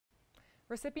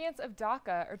Recipients of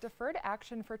DACA, or Deferred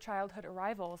Action for Childhood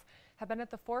Arrivals, have been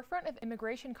at the forefront of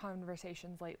immigration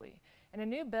conversations lately, and a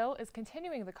new bill is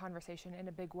continuing the conversation in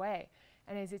a big way.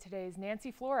 NAZ Today's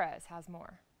Nancy Flores has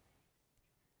more.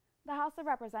 The House of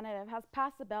Representatives has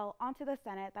passed a bill onto the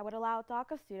Senate that would allow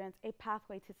DACA students a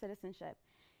pathway to citizenship.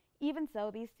 Even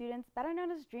so, these students, better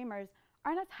known as Dreamers,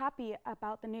 aren't as happy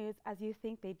about the news as you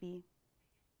think they'd be.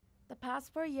 The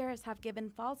past 4 years have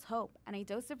given false hope and a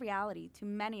dose of reality to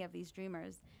many of these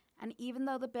dreamers. And even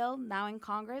though the bill now in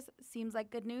Congress seems like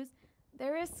good news,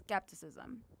 there is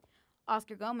skepticism.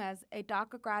 Oscar Gomez, a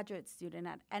DACA graduate student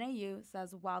at NAU,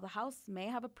 says while the House may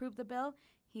have approved the bill,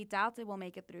 he doubts it will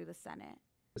make it through the Senate.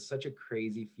 It's such a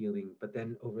crazy feeling, but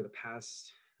then over the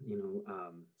past,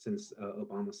 since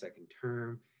Obama's second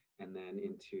term and then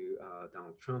into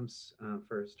Donald Trump's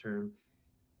first term,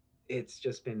 it's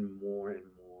just been more and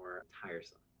more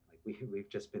tiresome. Like we've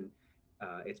just been,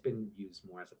 it's been used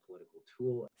more as a political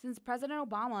tool. Since President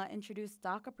Obama introduced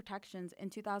DACA protections in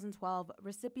 2012,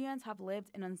 recipients have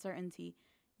lived in uncertainty,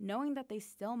 knowing that they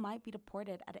still might be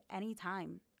deported at any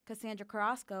time. Cassandra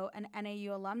Carrasco, an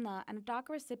NAU alumna and a DACA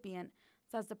recipient,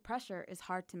 says the pressure is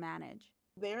hard to manage.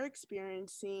 They're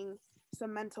experiencing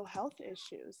some mental health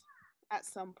issues at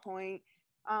some point,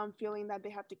 feeling that they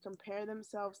have to compare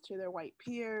themselves to their white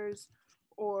peers,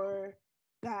 or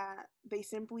that they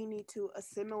simply need to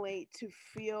assimilate to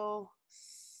feel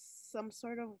some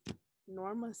sort of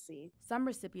normalcy. Some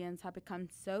recipients have become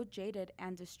so jaded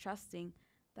and distrusting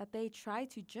that they try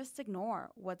to just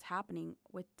ignore what's happening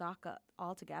with DACA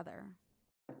altogether.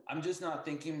 I'm just not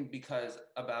thinking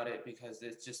about it because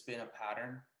it's just been a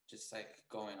pattern, just like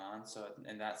going on. So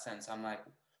in that sense, I'm like,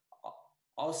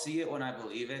 I'll see it when I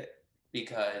believe it,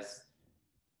 because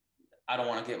I don't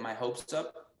want to get my hopes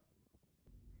up.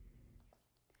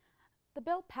 The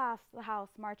bill passed the House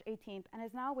March 18th and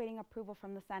is now awaiting approval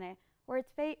from the Senate, where its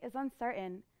fate is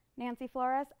uncertain. Nancy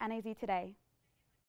Flores, NAZ Today.